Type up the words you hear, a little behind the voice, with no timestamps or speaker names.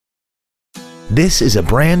This is a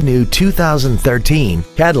brand new 2013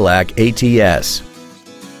 Cadillac ATS.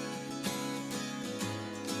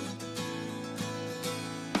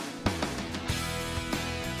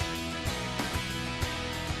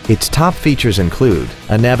 Its top features include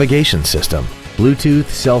a navigation system, Bluetooth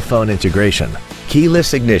cell phone integration,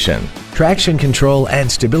 keyless ignition, traction control and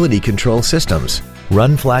stability control systems,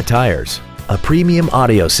 run-flat tires, a premium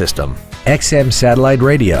audio system, XM satellite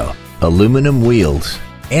radio, aluminum wheels,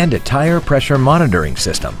 and a tire pressure monitoring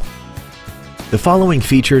system. The following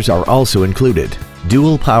features are also included: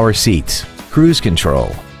 dual power seats, cruise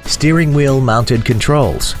control, steering wheel mounted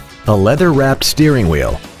controls, a leather-wrapped steering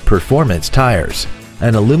wheel, performance tires,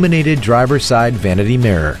 an illuminated driver's side vanity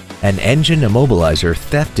mirror, an engine immobilizer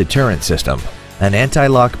theft deterrent system, an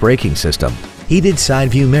anti-lock braking system, heated side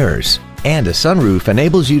view mirrors, and a sunroof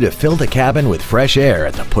enables you to fill the cabin with fresh air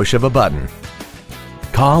at the push of a button.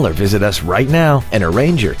 Call or visit us right now and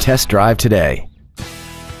arrange your test drive today.